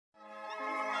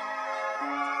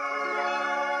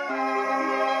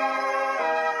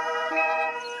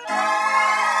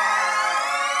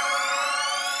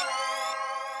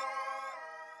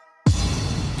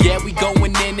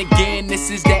again, this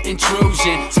is that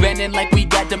intrusion. Spending like we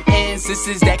got them ends, this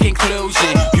is that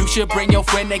conclusion. You should bring your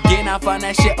friend again, I find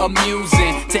that shit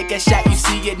amusing. Take a shot, you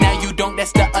see it, now you don't,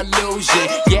 that's the illusion.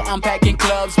 Yeah, I'm packing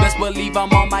clubs, best believe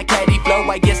I'm on my caddy flow.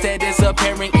 I guess that is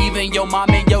apparent, even your mom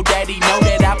and your daddy know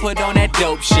that I put on that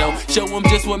dope show. Show them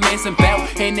just what man's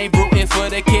about, and they rooting for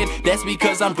the kid, that's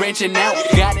because I'm branching out.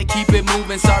 Gotta keep it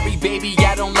moving, sorry baby,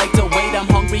 I don't like to wait. I'm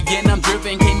hungry and I'm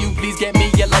driven, can you please get me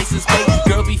your license plate?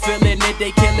 Girl be feeling it,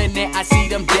 they killing it, I see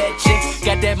them dead chicks.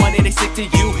 Got that money, they stick to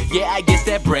you, yeah I guess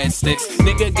that bread sticks.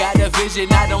 Nigga got a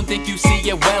vision, I don't think you see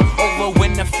it well. Over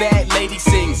when the fat lady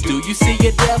sings, do you see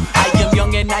it well? I am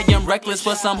young and I am reckless,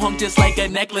 plus I'm hung just like a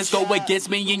necklace. Go against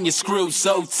me and you're screwed,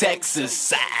 so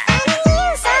Texas.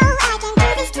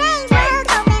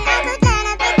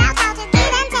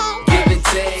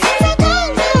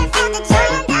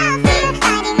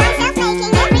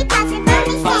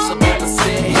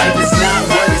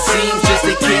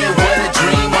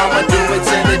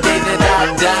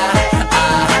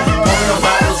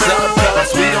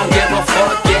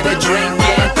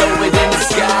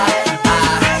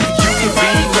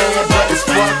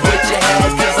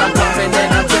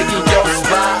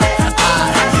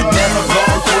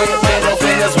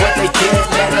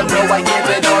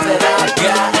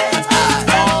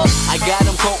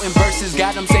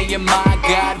 My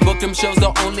God, book them shows,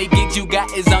 the only gigs you got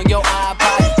is on your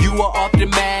iPod. You are off the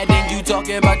mat and you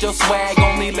talking about your swag.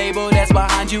 Only label that's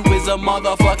behind you is a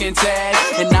motherfucking tag.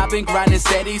 And I've been grinding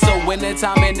steady, so when the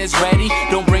timing is ready,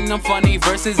 don't bring them funny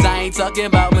verses, I ain't talking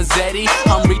about Mazzetti.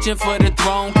 I'm reaching for the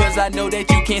throne, cause I know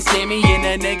that you can't stand me. And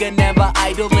a nigga never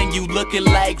idle, and you looking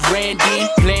like Randy.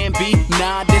 Plan B,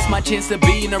 nah, this my chance to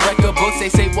be in the record books. They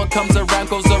say what comes around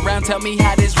goes around, tell me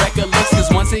how this record looks.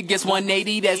 Cause once it gets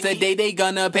 180, that's the day they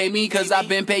gonna pay me. Cause I've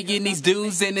been paying these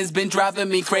dues and it's been driving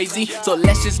me crazy. So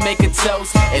let's just make a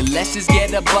toast and let's just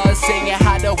get a buzz, saying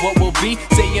hi to what will be,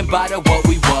 saying bye to what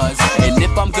we was. And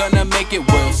if I'm gonna make it,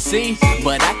 we'll see.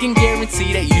 But I can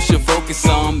guarantee that you should focus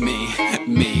on me.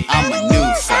 I'm a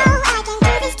new soul.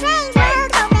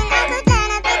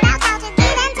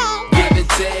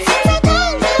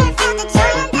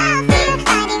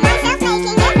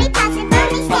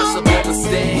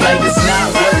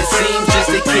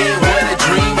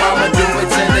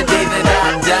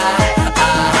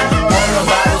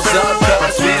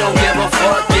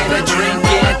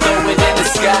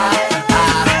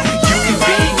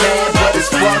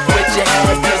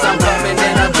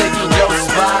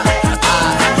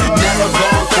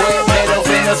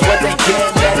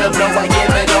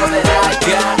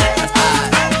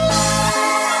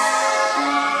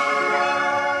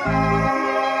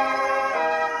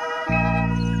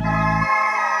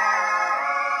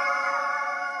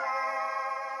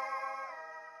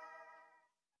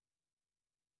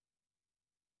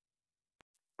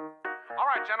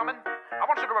 Alright, gentlemen, I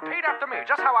want you to repeat after me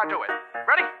just how I do it.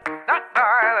 Ready?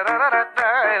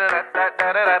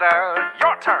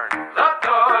 Your turn.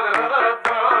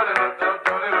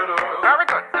 Very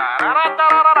good.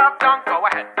 Go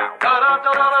ahead now.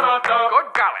 Good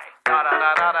golly.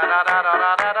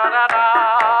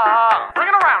 Bring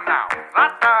it around now.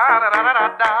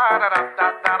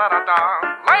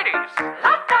 Ladies.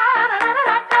 Good golly.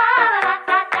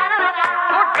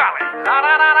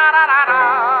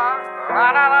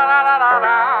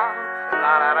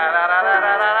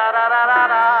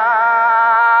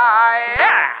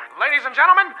 Yeah! Ladies and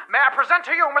gentlemen, may I present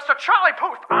to you Mr. Charlie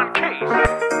Puth on keys.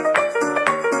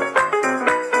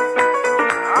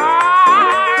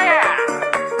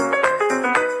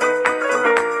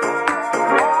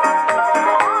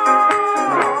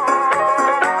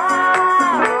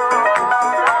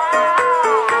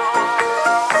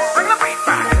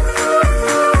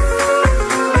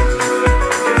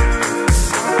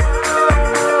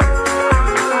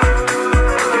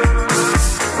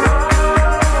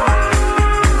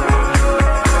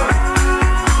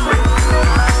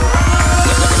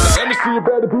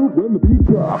 When the beat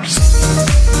drops.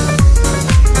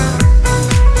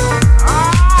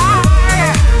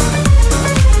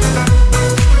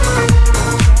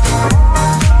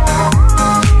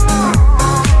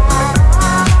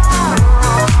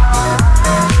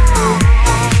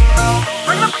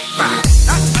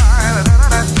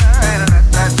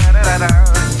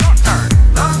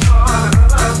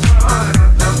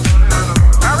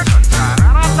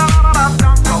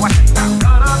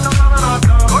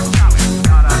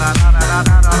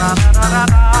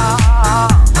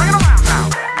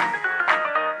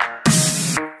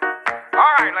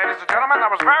 Ladies and gentlemen,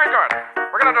 that was very good.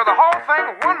 We're going to do the whole thing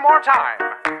one more time.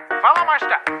 Follow my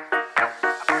step. 2,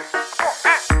 3, 4,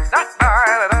 and...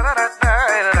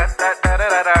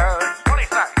 What do you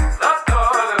say?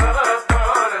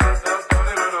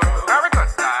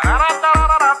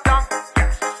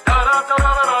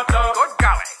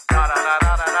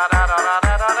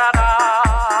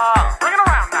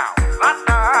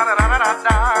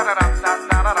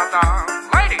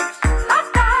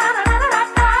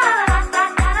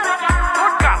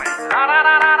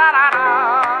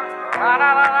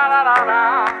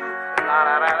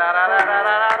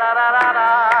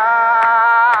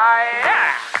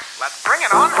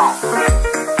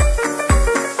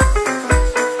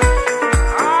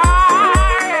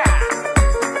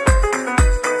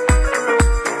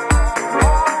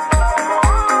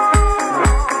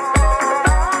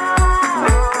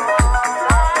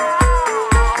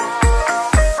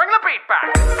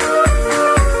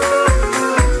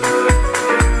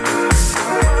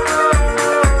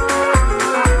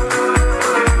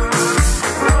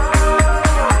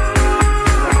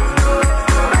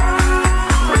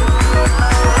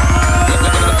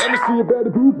 you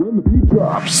better move when the beat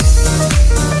drops.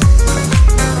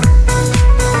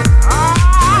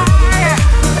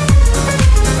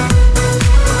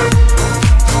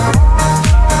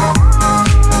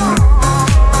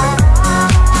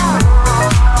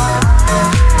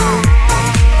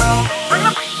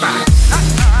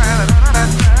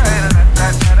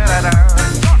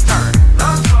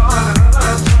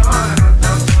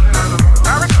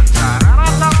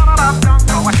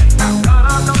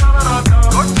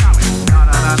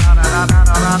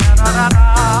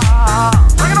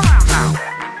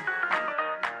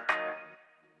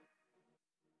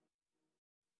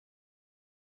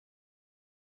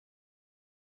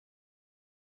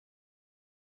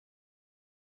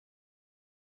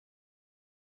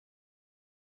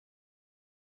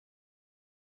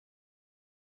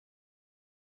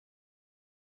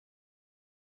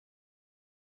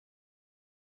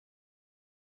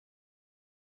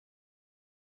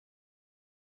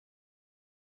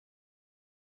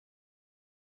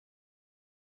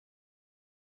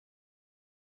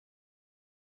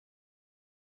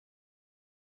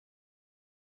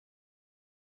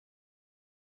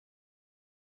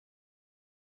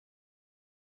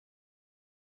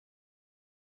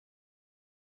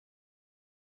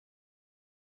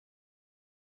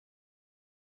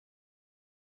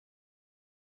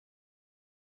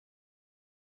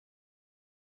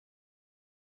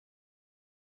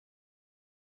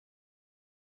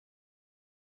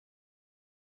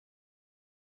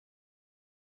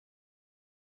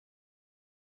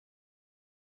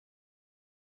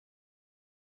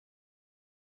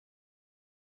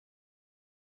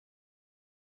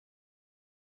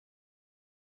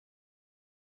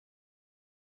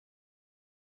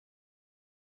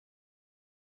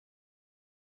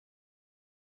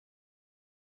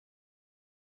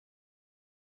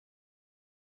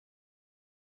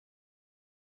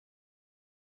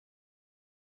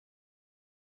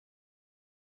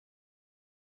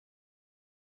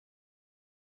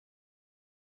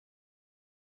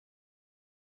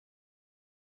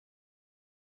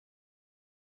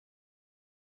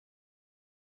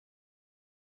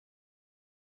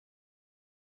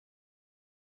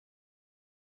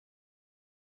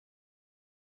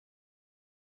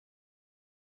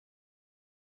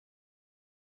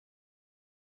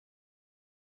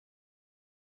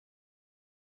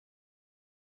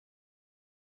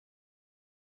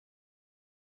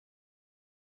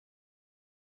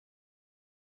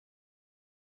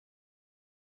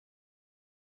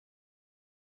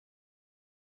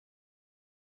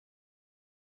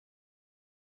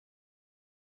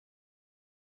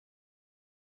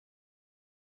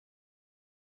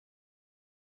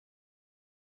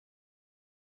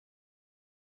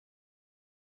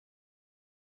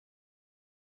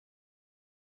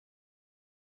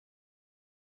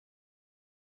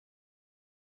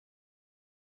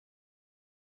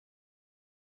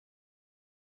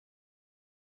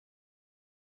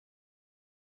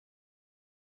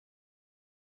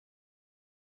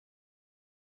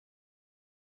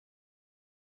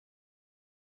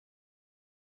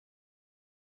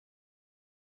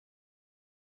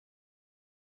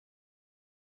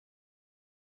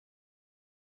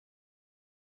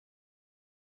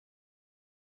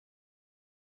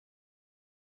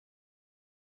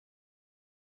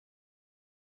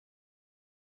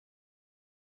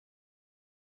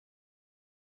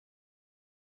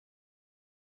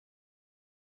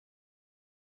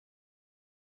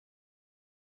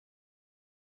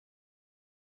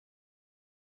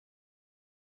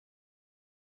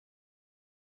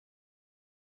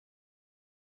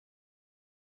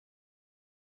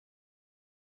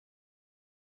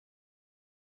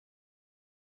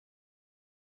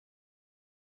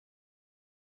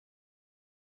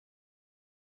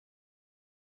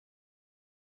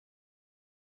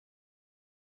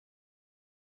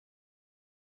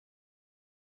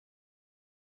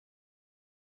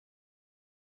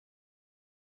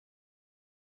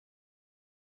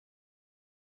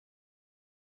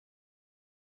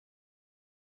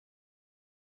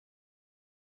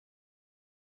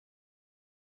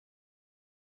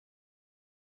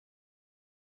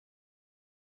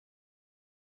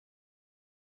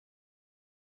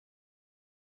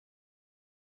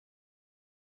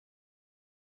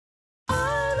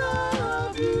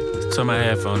 Turn my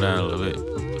headphone down a little bit.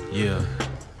 Yeah.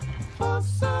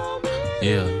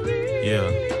 Yeah. Yeah.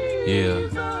 Yeah.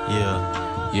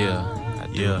 Yeah. Yeah.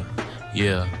 Yeah.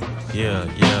 Yeah. Yeah.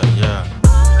 Yeah. Yeah.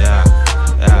 Yeah.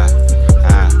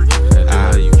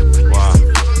 I love you. Wow.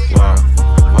 Wow.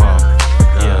 Wow.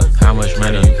 Yeah. How much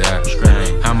money you got?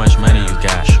 How much money you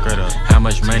got? How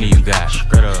much money you got?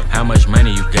 How much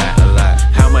money you got? A lot.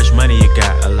 How much money you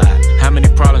got? A lot.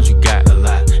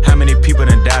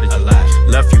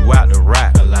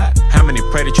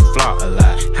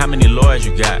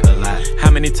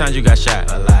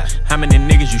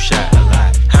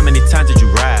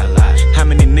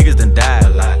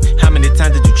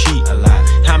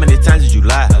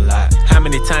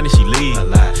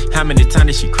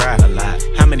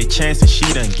 chances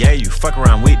she done gave you? Fuck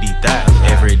around with these thighs.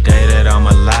 Every day that I'm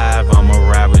alive, I'ma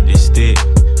ride with this stick.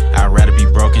 I'd rather be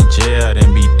broke in jail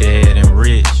than be dead and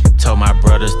rich. Told my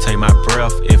brothers take my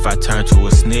breath if I turn to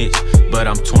a snitch. But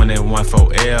I'm 21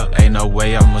 for L, ain't no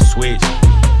way I'ma switch.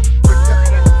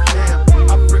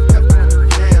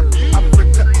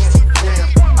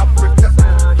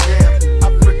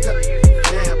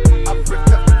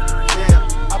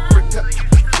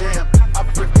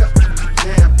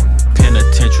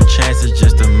 Penitentiary chances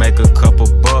just to make a couple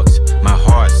bucks. My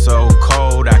heart so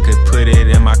cold I could put it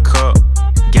in my cup.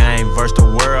 Game versus the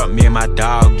world, me and my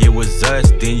dog, it was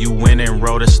us. Then you went and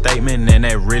wrote a statement and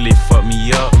that really fucked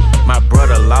me up. My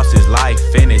brother lost his life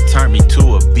and it turned me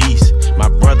to a beast. My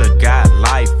brother got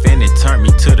life and it turned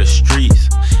me to the streets.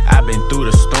 I've been through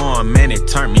the storm and it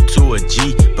turned me to a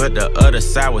G. But the other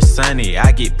side was sunny,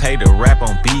 I get paid to rap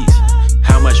on beats.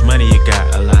 How much money you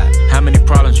got? A lot. How many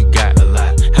problems you got? A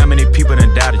lot. How many people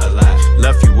done doubted you? A lot.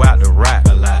 Left you out to rap?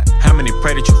 A lot. How many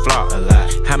pray that you flop? A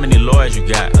lot. How many lawyers you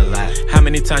got? A lot. How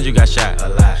many times you got shot? A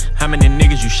lot. How many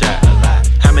niggas you shot? A lot.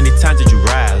 How many times did you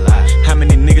ride? A lot. How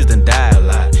many niggas done died? A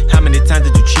lot. How many times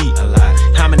did you cheat? A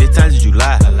lot. How many times did you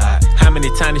lie? A lot. How many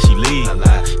times did she leave? A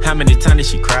lot. How many times did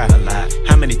she cry? A lot.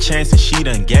 How many chances she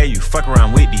done gave you? Fuck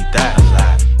around with these thighs. A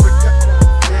lot.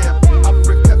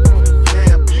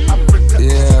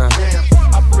 Yeah,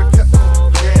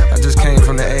 I just came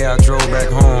from the A, I drove back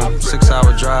home,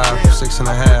 6-hour drive,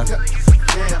 6.5.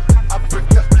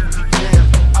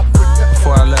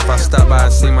 Before I left, I stopped by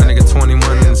and seen my nigga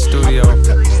 21 in the studio.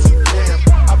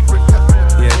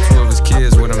 He had 2 of his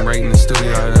kids with him right in the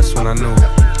studio. That's when I knew.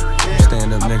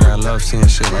 Stand up nigga, I love seeing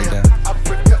shit like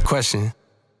that. Question: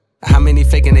 how many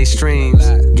faking they streams,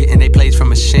 getting they plays from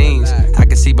machines? I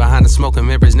can see behind the smoke and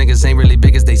mirrors, niggas ain't really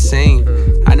big as they seem.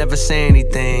 I never say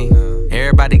anything,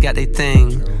 everybody got their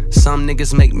thing. Some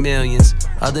niggas make millions,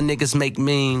 other niggas make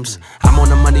memes. I'm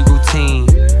on a money routine,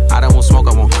 I don't want smoke,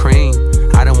 I want cream.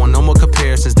 I don't want no more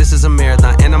comparisons, this is a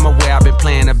marathon. And I'm aware I've been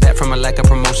playing a bet from a lack of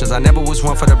promotions. I never was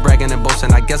one for the bragging and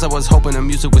boasting. I guess I was hoping the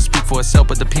music would speak for itself,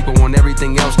 but the people want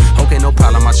everything else. Okay, no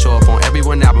problem, I show up on every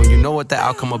one album, you know what the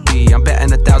outcome will be. I'm betting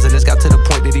 1,000, it's got to the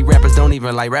point that these rappers don't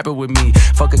even like rapping with me.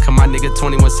 Fuck it, come my nigga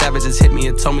 21 Savage just hit me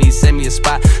and told me he sent me a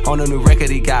spot on a new record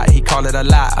he got. He called it a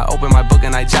lie, I open my book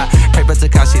and I jot. Paper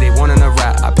Takashi, they wanting to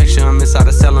rap. I picture him inside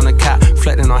a cell on a cot,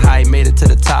 reflecting on how he made it to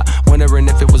the top, wondering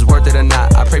if it was worth it or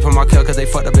not. I pray for my kill cause they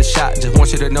fucked up his shot. Just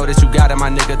want you to know that you got it, my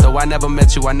nigga. Though I never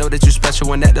met you, I know that you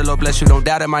special and that the Lord bless you. Don't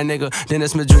doubt it, my nigga.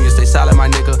 Dennis Smith Jr., stay solid, my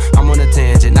nigga. I'm on a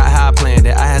tangent, not how I planned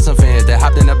it. I had some fans that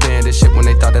hopped in a band and shit when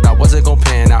they thought that I wasn't gon'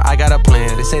 pan. Now I got a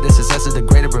plan. They say the success is the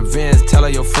greater revenge. Tell all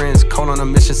your friends, call on a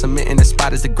mission, submitting the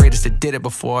spot is the greatest that did it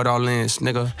before it all ends,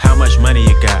 nigga. How much money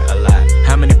you got? A lot.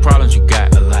 How many problems you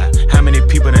got? A lot. How many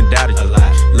people done doubted you? A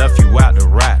lot. Left you out to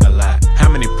rap? A lot. How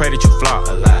many pray that you flop?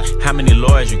 A lot. How many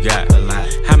lawyers you got? A lot.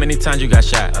 How many times you got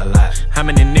shot? A lot. How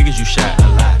many niggas you shot? A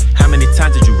lot. How many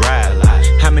times did you ride? A lot.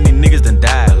 How many niggas done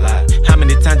died? A lot. How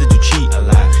many times did you cheat? A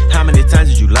lot. How many times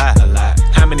did you lie? A lot.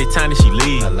 How many times did she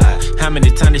leave? A lot. How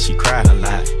many times did she cry? A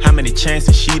lot. How many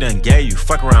chances she done gave you?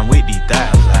 Fuck around with these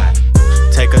thighs. A lot.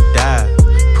 Take a dive,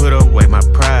 put away my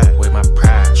pride.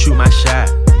 Shoot my shot,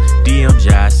 DMs,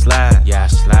 yeah I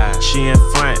slide. She in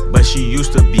front, but she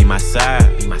used to be my side.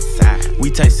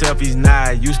 We take selfies now,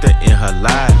 used to in her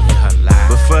life.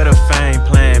 But for the fame,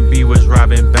 plan B was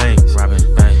robbing banks.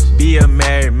 Be a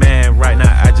married man, right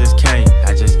now I just can't.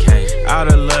 All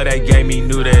the love they gave me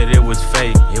knew that it was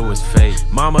fake.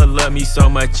 Mama loved me so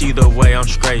much, either way I'm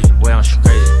straight.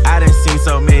 I done seen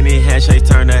so many handshakes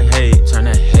turn to hate.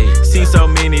 Seen so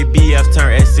many BFs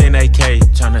turn SNAK.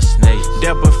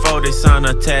 That before this sun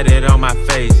tatted on my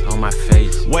face.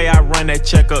 Way I run that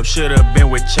checkup should've been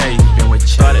with Chase.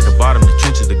 Started at the bottom, the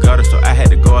trenches, the gutter, so I had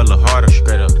to go a little harder.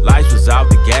 Lights was off,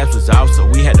 the gas was off, so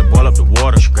we had to boil up the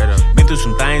water. Been through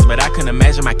some things, but I couldn't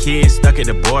imagine my kids stuck at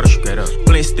the border.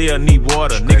 Flint still need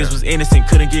water. Niggas was innocent,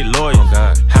 couldn't get lawyers.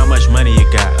 How much money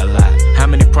you got? A lot. How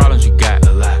many problems you got?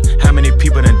 A lot. How many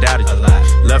people done doubted you? A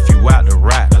lot. Left you out to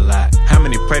rap? A lot. How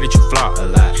many pray that you flop? A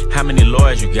lot. How many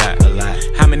lawyers you got? A lot.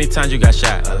 How many times you got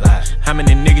shot? A lot. How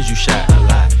many niggas you shot? A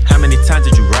lot. How many times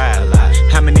did you ride? A lot.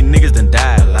 How many niggas done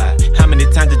died? A lot. How many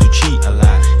times did you cheat? A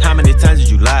lot. How many times did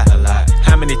you lie? A lot.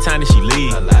 How many times did she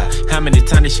leave? A lot. How many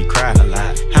times did she cry? A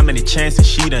lot. How many chances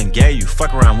she done gave you?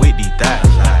 Fuck around with these thighs.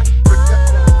 A lot.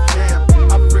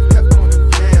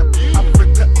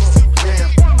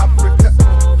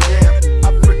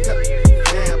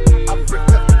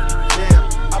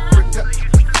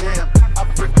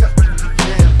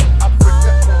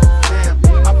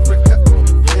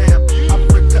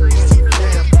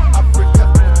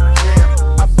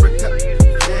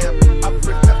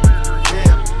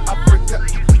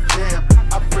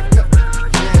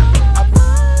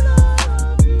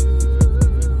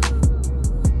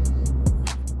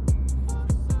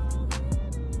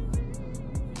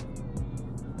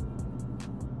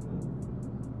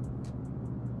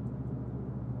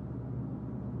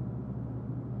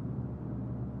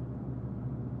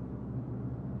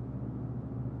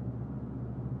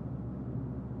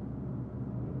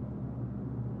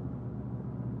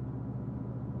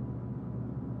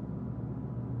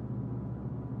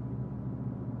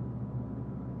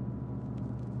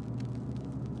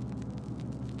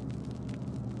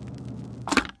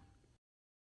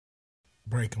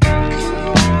 Break 'em.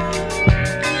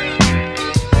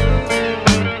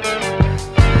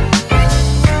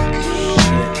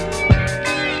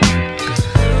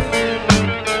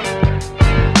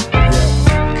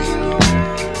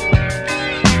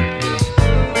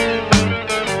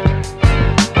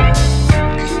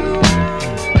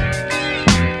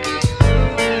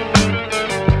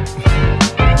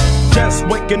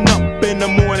 Waking up in the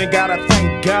morning, gotta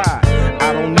thank God.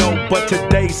 I don't know, but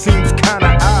today seems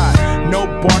kinda odd. No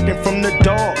barking from the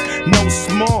dog, no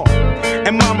small.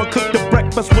 And mama cooked the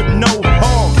breakfast with no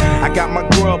hog. I got my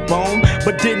grub on,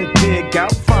 but didn't dig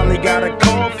out. Finally got a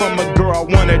call from a girl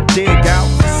I wanna dig out.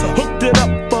 Hooked it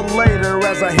up for later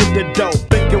as I hit the dough.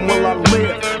 Thinking, will I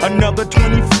live another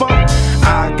 24?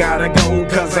 I gotta go,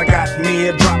 cause I got me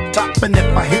a drop top. And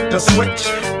if I hit the switch,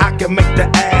 I can make the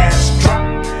ass drop.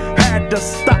 Had to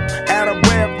stop at a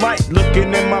red light,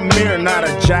 looking in my mirror, not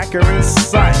a jacker in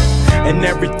sight, and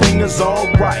everything is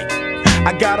alright.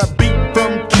 I got a beat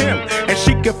from Kim, and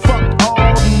she can fuck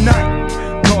all night.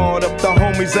 Called up the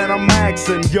homies and I'm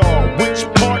asking y'all, which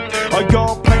part are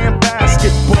y'all playing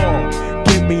basketball?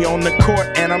 Get me on the court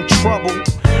and I'm troubled.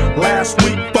 Last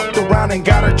week fucked around and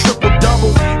got a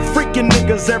triple-double. Freaking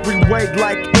niggas every way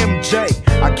like MJ.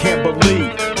 I can't believe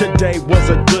today was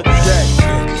a good day.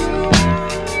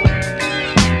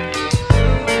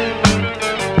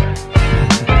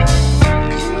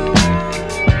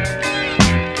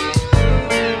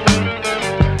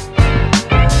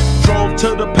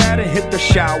 To the pad and hit the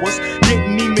showers.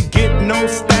 Didn't even get no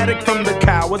static from the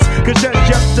cowards, cause just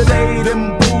yesterday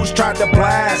them fools tried to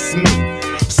blast me.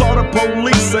 Saw the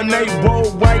police and they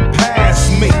rolled right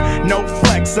past me. No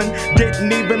flexing,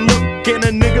 didn't even look in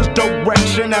a nigga's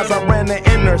direction as I ran the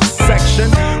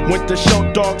intersection. Went to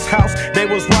Show Dog's house, they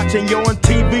was watching Yo on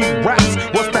TV raps.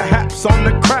 What's the haps on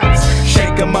the craps?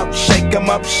 Shake 'em up, shake 'em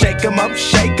up, shake 'em up,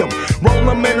 shake 'em. Roll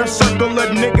 'em in a circle of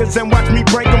niggas and watch me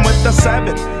break 'em with the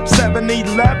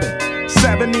 7-11,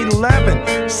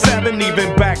 7-11, 7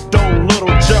 even backdoor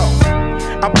Little Joe.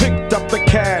 I picked up the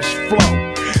cash flow,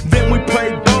 then we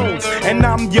played bones, and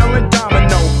I'm yelling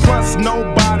domino. Plus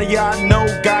nobody I know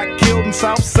got killed in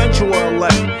South Central LA.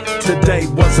 Today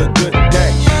was a good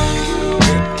day.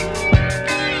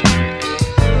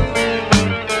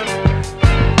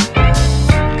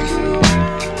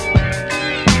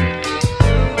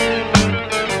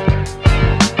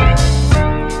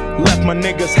 Left my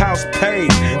nigga's house paid,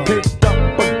 picked up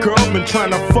a girl, been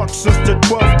trying to fuck since the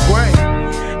 12th grade.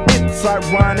 It's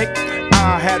ironic,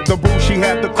 I had the brew, she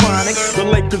had the chronic. The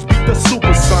Lakers beat the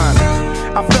Supersonics.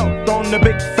 I felt on the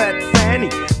big fat fanny,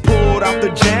 pulled out the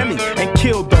jammy and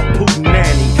killed the poop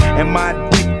nanny. And my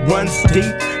dick runs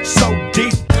deep, so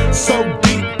deep, so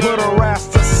deep, put her ass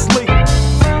to sleep.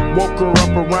 Woke her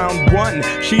up around 1,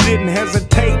 she didn't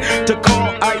hesitate to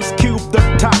call Ice Cube the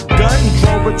Top Gun.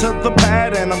 Drove her to the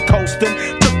pad and I'm coasting.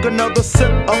 Took another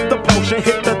sip of the potion,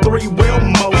 hit the 3-wheel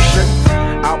motion.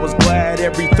 I was glad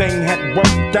everything had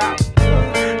worked out.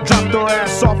 Dropped her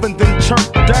ass off and then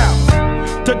chirped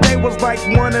out. Today was like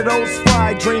one of those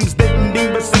fly dreams. Didn't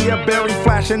even see a berry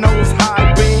flashing those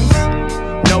high beams.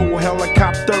 No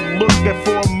helicopter looking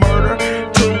for a murder.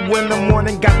 2 in the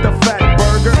morning, got the fat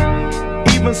burger.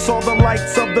 Even saw the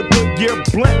lights of the Goodyear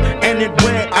blimp, and it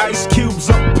read Ice Cube's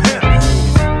a pimp.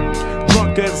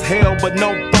 Drunk as hell, but no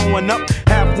throwing up.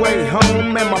 Halfway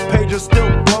home, and my page is still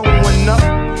blowing up.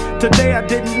 Today I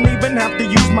didn't even have to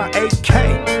use my AK.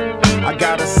 I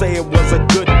gotta say it was a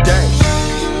good day.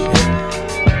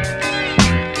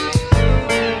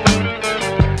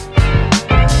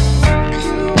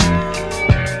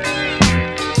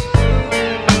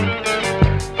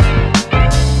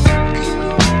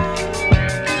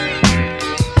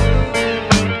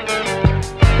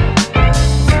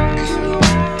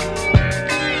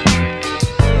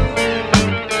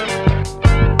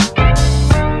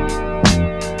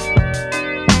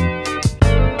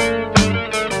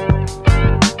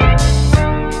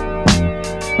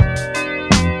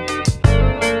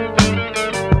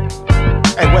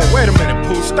 Wait a minute,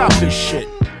 Pooh, stop this shit.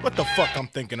 What the fuck I'm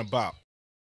thinking about?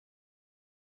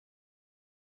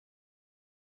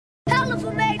 Hell if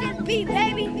I made this beat,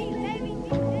 baby.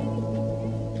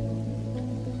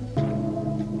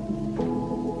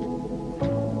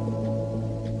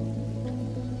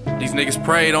 These niggas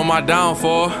prayed on my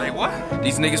downfall. Like what?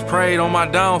 These niggas prayed on my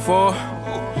downfall.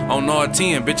 On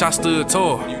R10, bitch, I stood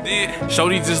tall. You did? Show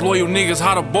these disloyal niggas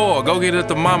how to boil. Go get a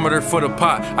thermometer for the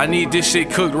pot. I need this shit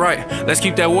cooked right. Let's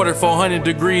keep that water 400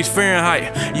 degrees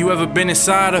Fahrenheit. You ever been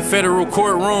inside a federal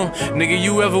courtroom? Nigga,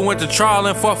 you ever went to trial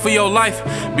and fought for your life?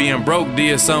 Being broke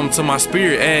did something to my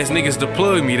spirit. Ass niggas to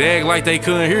plug me. They act like they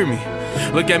couldn't hear me.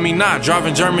 Look at me now,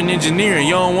 driving German engineering.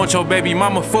 You don't want your baby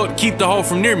mama fucked, keep the hoe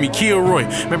from near me, Kilroy.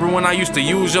 Remember when I used to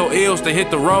use your L's to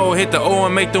hit the road, hit the O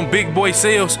and make them big boy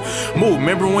sales? Move,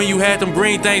 remember when you had them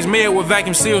green things made with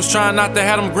vacuum seals, trying not to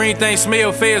have them green things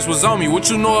smell? Feds was on me. What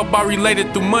you know about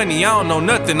related through money? I don't know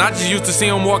nothing. I just used to see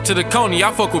them walk to the Coney.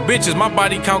 I fuck with bitches, my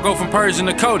body count go from Persian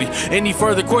to Cody. Any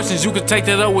further questions, you could take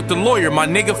that up with the lawyer. My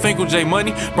nigga Finkel J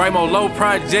Money, Brimo Low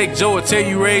Project Joe will tell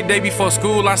you every day before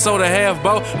school I sold a half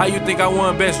bow. How you think I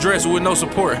won best dress with no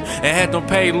support and had them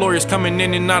paid lawyers coming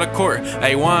in and out of court?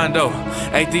 Hey Wando,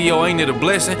 hey Theo, ain't it a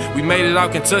blessing? We made it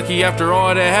out Kentucky after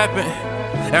all that happened.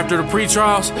 After the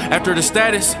pre-trials, after the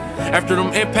status, after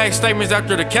them impact statements,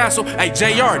 after the castle. Hey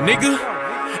JR, nigga,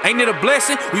 ain't it a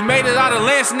blessing? We made it out of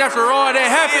Lansing after all that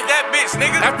happened. That bitch,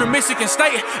 nigga. After Michigan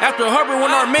State, after Hubbard,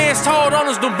 when our mans told on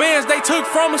us, them bands they took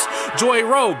from us. Joy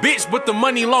Road, bitch, but the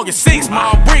money long as 6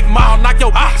 mile, brick mile. Knock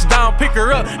your bitch down, pick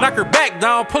her up, knock her back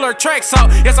down, pull her tracks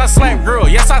out. Yes, I slap girl.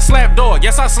 Yes, I slap dog.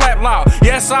 Yes, I slap loud.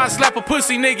 Yes, I slap a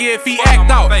pussy nigga if he act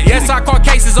out. Yes, I caught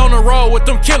cases on the road with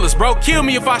them killers, bro. Kill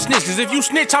me if I snitch, cause if you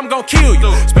snitch, I'm gon' kill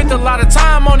you. Spent a lot of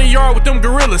time on the yard with them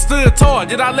gorillas, stood tall.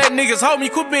 Did I let niggas hold me?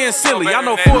 Quit being silly. I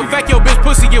know for a fact your bitch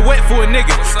pussy get wet for a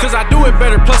nigga, cause I do it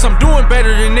better, plus I'm doing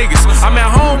better than niggas. I'm at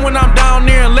home when I'm down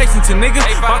there in Lexington, nigga.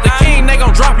 About the king, they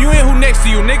gon' drop you in, who next to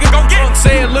you, nigga? Go get it.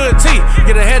 Say it, Lil T,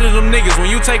 get ahead of them niggas. When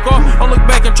you take off, don't look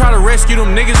back and try to rescue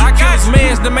them niggas. You kill his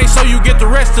mans to make sure you get the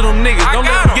rest of them niggas. Don't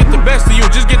let them get the best of you,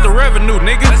 just get the revenue,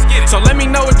 nigga. So let me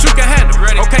know what you can handle.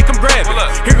 Okay, come grab it.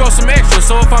 Here goes some extra,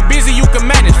 so if I'm busy, you can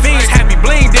manage. Fiends happy,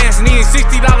 bling dancing, eating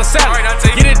 $60 salad.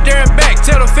 Get it there and back,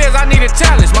 tell the feds I need a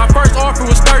challenge. My first offer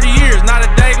was 30 years, not a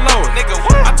day lower. Nigga,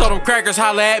 what? I told them crackers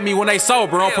holla at me when they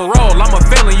sober on parole. I'm a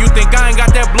felon, you think I ain't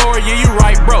got that blower? Yeah, you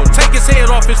right, bro. Take his head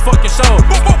off his fucking shoulder.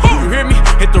 You hear me?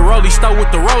 Hit the rollie stove with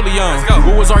the rollie on.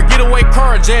 What was our getaway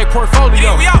car? Jag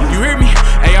portfolio. You hear me?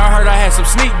 Hey, I heard I had some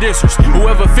sneak dissers.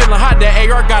 Whoever feeling hot, that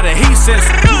AR got a heat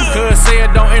sensor. Cuz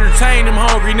said don't entertain them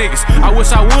hungry niggas. I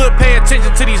wish I would pay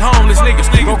attention to these homeless niggas.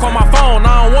 Go call my phone,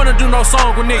 I don't wanna do no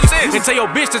song with niggas. And tell your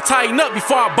bitch to tighten up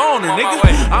before I bone her,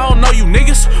 nigga. I don't know you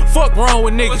niggas, fuck wrong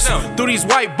with niggas. Through these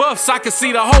white buffs, I can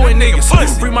see the hoe in niggas.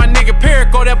 Free my nigga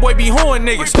Perico, that boy be hoeing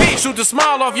niggas. Shoot the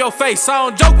smile off your face, I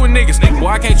don't joke with niggas. Boy,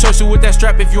 I can't trust you with that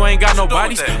strap if you ain't got no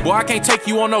bodies. Boy, I can't take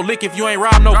you on no lick if you ain't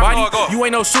robbed nobody. You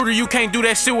ain't no shooter, you can't do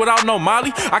that shit without no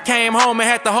molly. I came home and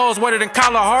had the hoes wetter than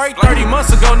Kalahari. 30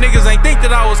 months ago, niggas ain't think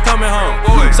that I was coming home.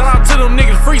 Shout out to them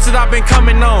niggas freaks that I been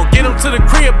coming on. Get them to the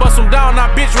crib, bust them down,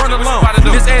 now bitch run alone.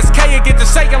 This SK will get to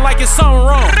shaking like it's something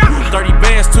wrong. 30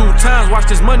 bands 2 times, watch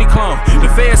this money clone. The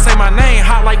feds say my name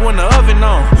hot like when the oven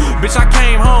on. Bitch, I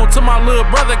came home to my little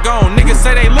brother gone. Niggas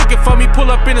say they looking for me,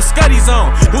 pull up in the Scuddy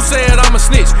zone. Who said I'm a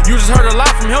snitch? You just heard a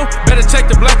lot from him. Better check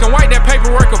the black and white, that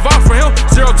paperwork of off for him.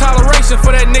 Zero toleration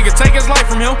for that nigga, take his life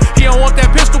from him. He don't want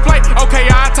that pistol plate, okay,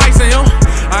 I Tyson him.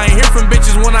 I ain't hear from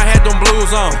bitches when I had them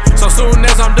blues on. So soon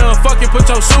as I'm done fucking, put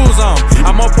your shoes on.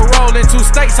 I'm on parole in 2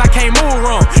 states, I can't move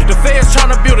wrong. The feds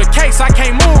tryna build a case, I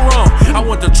can't move wrong. I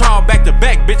went to trial back to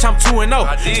back, bitch, I'm 2-0.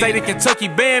 State of Kentucky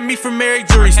banned me from Mary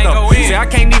Jury Stone. Say I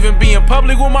can't even be in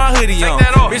public with my hoodie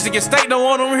on. Michigan State don't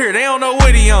want them here, they don't know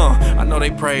what he on. I know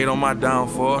they prayed on my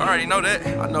downfall. I already know that.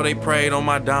 I know they prayed on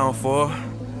my downfall.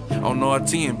 On no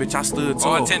 10, bitch, I stood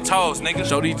tall. 10 toes, nigga.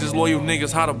 Show these disloyal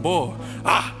niggas how to ball.